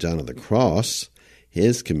fact, John of the Cross,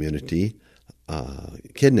 his community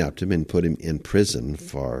kidnapped him and put him in prison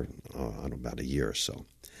for about a year or so.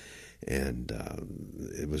 And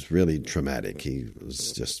it was really traumatic. He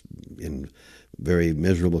was just in very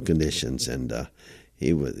miserable conditions, and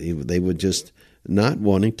they were just not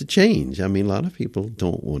wanting to change. I mean, a lot of people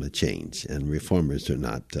don't want to change, and reformers are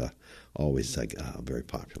not always very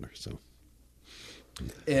popular. So,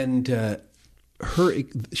 and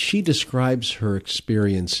she describes her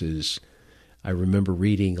experiences. I remember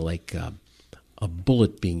reading like a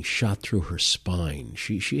bullet being shot through her spine.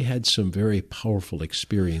 She had some very powerful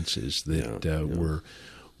experiences that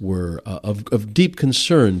were of deep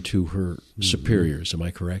concern to her superiors. Am I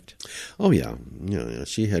correct? Oh yeah,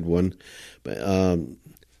 she had one. But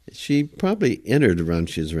she probably entered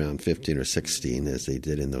she was around 15 or 16, as they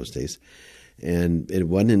did in those days. And it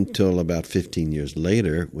wasn't until about 15 years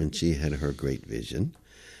later when she had her great vision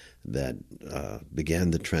that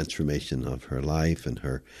began the transformation of her life and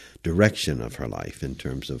her direction of her life in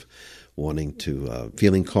terms of wanting to,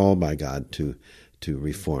 feeling called by God to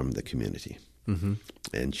reform the community. Mm-hmm.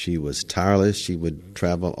 And she was tireless. She would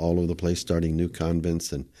travel all over the place, starting new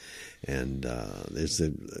convents. And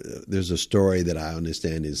there's a story that I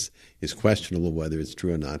understand is questionable whether it's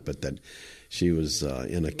true or not, but that she was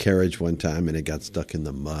in a carriage one time and it got stuck in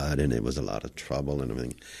the mud and it was a lot of trouble and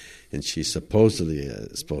everything. And she supposedly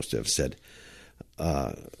is supposed to have said,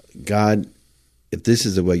 God, if this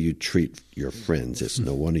is the way you treat your friends, it's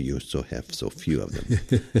no wonder you have so few of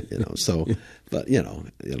them. So, but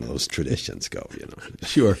those traditions go.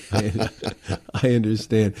 Sure, I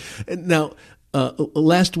understand. And now,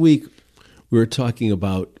 last week we were talking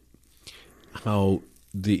about how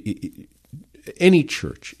any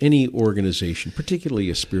church, any organization, particularly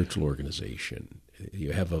a spiritual organization,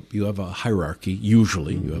 you have a hierarchy.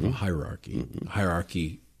 Usually, you have a hierarchy. Mm-hmm.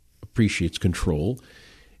 Hierarchy appreciates control,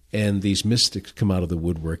 and these mystics come out of the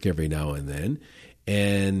woodwork every now and then,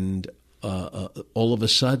 and all of a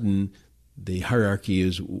sudden, the hierarchy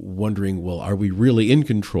is wondering, well, are we really in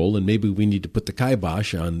control? And maybe we need to put the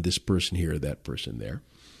kibosh on this person here or that person there.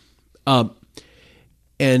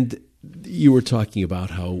 And you were talking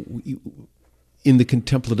about how in the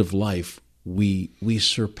contemplative life, we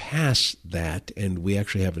surpass that and we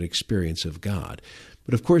actually have an experience of God.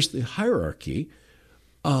 But of course, the hierarchy,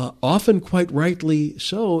 often quite rightly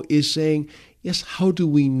so, is saying, yes, how do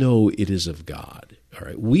we know it is of God? All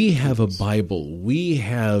right, we have a Bible. We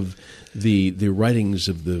have the writings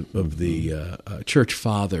of the church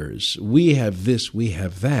fathers. We have this. We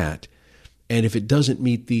have that. And if it doesn't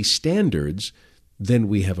meet these standards, then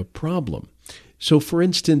we have a problem. So, for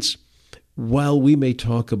instance, while we may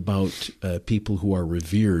talk about people who are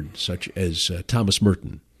revered, such as Thomas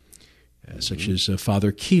Merton, such as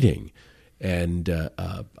Father Keating, and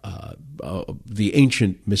the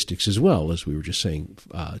ancient mystics as well, as we were just saying,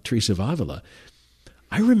 Teresa of Avila,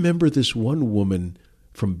 I remember this one woman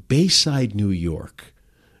from Bayside, New York,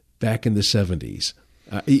 back in the 70s.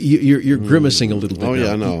 You're grimacing a little bit. Oh, now.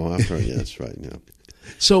 Yeah, no, I've heard. Yeah, that's right. Yeah.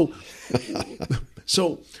 So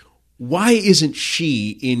why isn't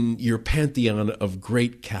she in your pantheon of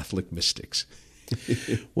great Catholic mystics?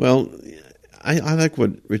 Well, I like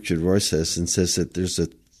what Richard Rohr says, and says that there's a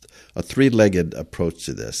three-legged approach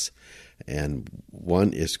to this. And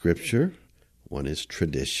one is Scripture, one is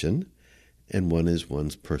tradition, and one is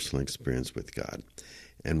one's personal experience with God.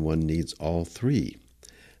 And one needs all three.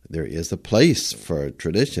 There is a place for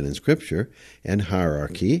tradition and Scripture and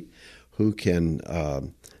hierarchy who can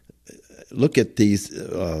look at these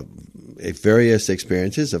various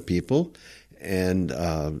experiences of people and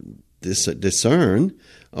discern,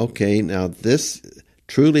 okay, now this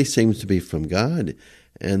truly seems to be from God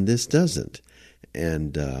and this doesn't.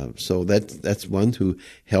 And so that's one who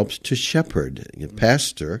helps to shepherd,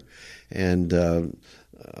 pastor, and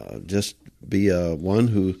just be one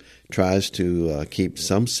who tries to keep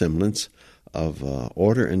some semblance of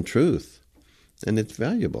order and truth. And it's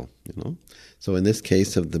valuable, So in this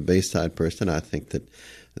case of the Bayside person, I think that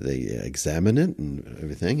they examined it and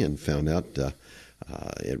everything and found out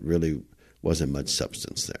it really wasn't much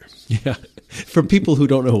substance there. Yeah. For people who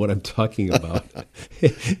don't know what I'm talking about,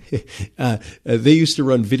 they used to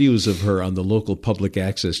run videos of her on the local public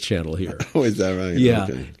access channel here. Oh, is that right? Yeah.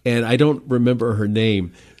 Okay. And I don't remember her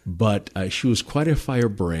name, but she was quite a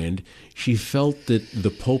firebrand. She felt that the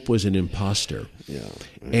Pope was an imposter. Yeah.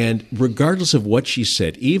 Right. And regardless of what she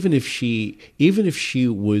said, even if she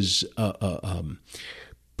was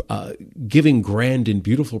giving grand and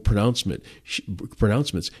beautiful pronouncements,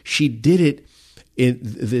 she did it in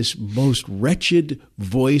this most wretched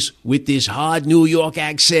voice with this hard New York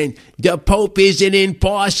accent. The Pope is an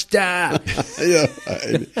imposter. Yeah,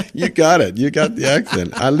 you got it. You got the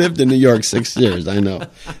accent. I lived in New York 6 years. I know.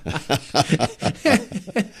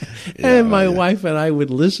 And my wife and I would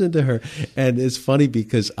listen to her, and it's funny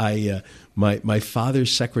because my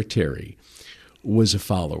father's secretary was a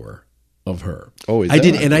follower of her. Oh, I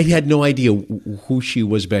did, and I had no idea who she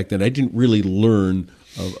was back then. I didn't really learn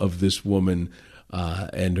of this woman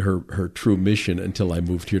and her true mission until I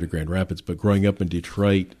moved here to Grand Rapids. But growing up in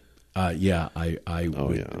Detroit, my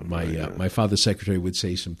father's secretary would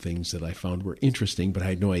say some things that I found were interesting, but I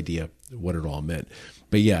had no idea what it all meant.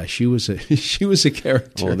 But yeah, she was a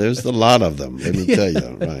character. Oh, there's a lot of them. Let me tell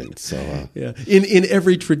you, right? So in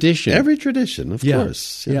every tradition, of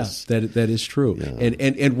course, yes. That is true. Yeah.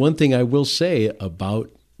 And one thing I will say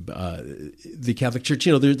about the Catholic Church,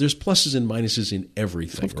 there's pluses and minuses in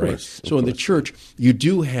everything, of course, right? So in the church, you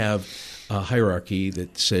do have a hierarchy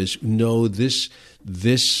that says, no, this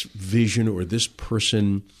vision or this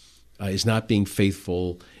person is not being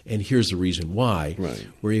faithful, and here's the reason why. Right.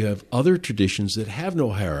 Where you have other traditions that have no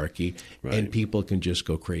hierarchy, right. and people can just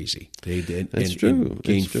go crazy. That's true. And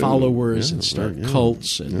gain followers and start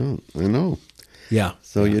cults. And, I know. Yeah.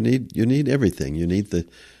 So you need everything. You need the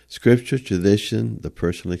Scripture, tradition, the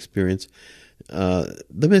personal experience, the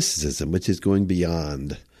mysticism, which is going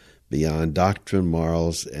beyond doctrine,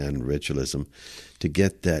 morals, and ritualism, to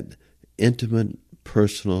get that intimate,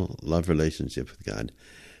 personal love relationship with God,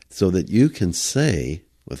 so that you can say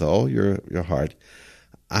with all your heart,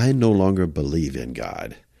 I no longer believe in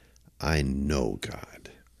God. I know God.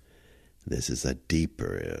 This is a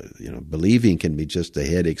deeper, believing can be just a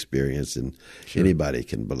head experience, and anybody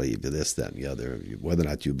can believe this, that, and the other, whether or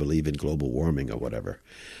not you believe in global warming or whatever.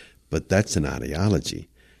 But that's an ideology.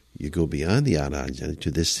 You go beyond the ideology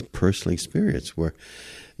to this personal experience where,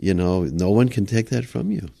 no one can take that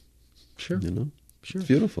from you. Sure. Sure. It's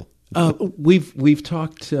beautiful. We've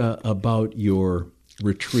talked about your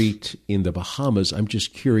retreat in the Bahamas. I'm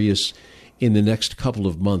just curious, in the next couple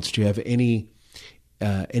of months, do you have any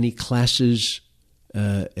classes,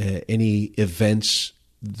 any events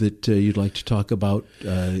that you'd like to talk about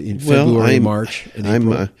in February, March, and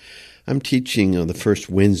April? I'm teaching on the first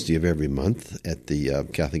Wednesday of every month at the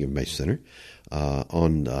Catholic Information Center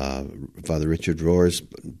on Father Richard Rohr's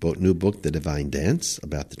new book, The Divine Dance,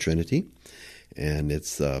 about the Trinity. And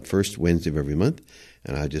it's the first Wednesday of every month.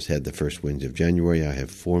 And I just had the first Wednesday of January. I have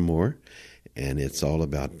 4 more. And it's all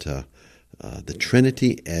about the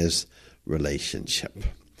Trinity as relationship.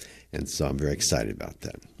 And so I'm very excited about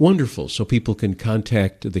that. Wonderful. So people can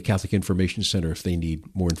contact the Catholic Information Center if they need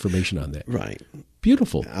more information on that. Right.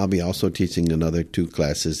 Beautiful. I'll be also teaching another 2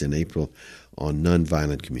 classes in April on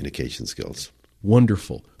nonviolent communication skills.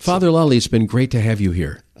 Wonderful. Father Lally, it's been great to have you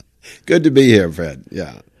here. Good to be here, Fred.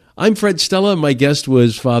 Yeah. I'm Fred Stella. My guest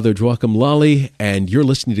was Father Joachim Lally, and you're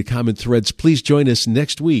listening to Common Threads. Please join us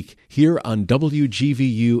next week here on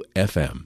WGVU FM.